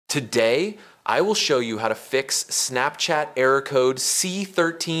Today, I will show you how to fix Snapchat error code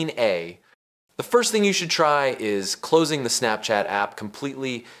c13a. The first thing you should try is closing the Snapchat app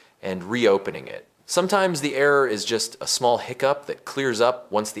completely and reopening it. Sometimes the error is just a small hiccup that clears up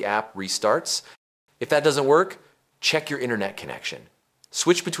once the app restarts. If that doesn't work, check your internet connection.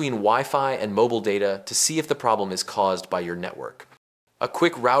 Switch between Wi-Fi and mobile data to see if the problem is caused by your network. A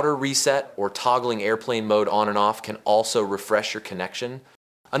quick router reset or toggling airplane mode on and off can also refresh your connection.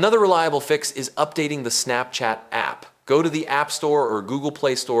 Another reliable fix is updating the Snapchat app. Go to the App Store or Google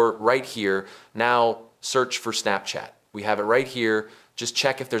Play Store right here. Now search for Snapchat. We have it right here. Just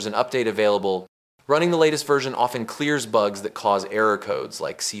check if there's an update available. Running the latest version often clears bugs that cause error codes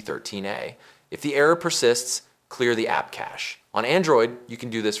like c13a. If the error persists, clear the app cache. On Android, you can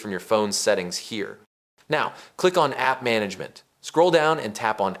do this from your phone's settings here. Now, click on App Management. Scroll down and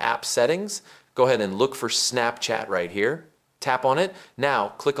tap on App Settings. Go ahead and look for Snapchat right here. Tap on it. Now,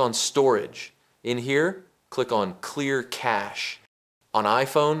 click on Storage. In here, click on Clear Cache. On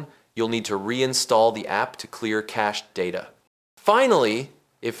iPhone, you'll need to reinstall the app to clear cached data. Finally,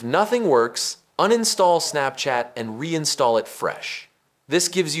 if nothing works, uninstall Snapchat and reinstall it fresh. This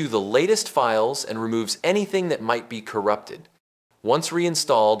gives you the latest files and removes anything that might be corrupted. Once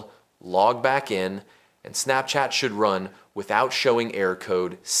reinstalled, log back in, and Snapchat should run without showing error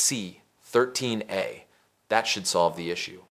code C13A. That should solve the issue.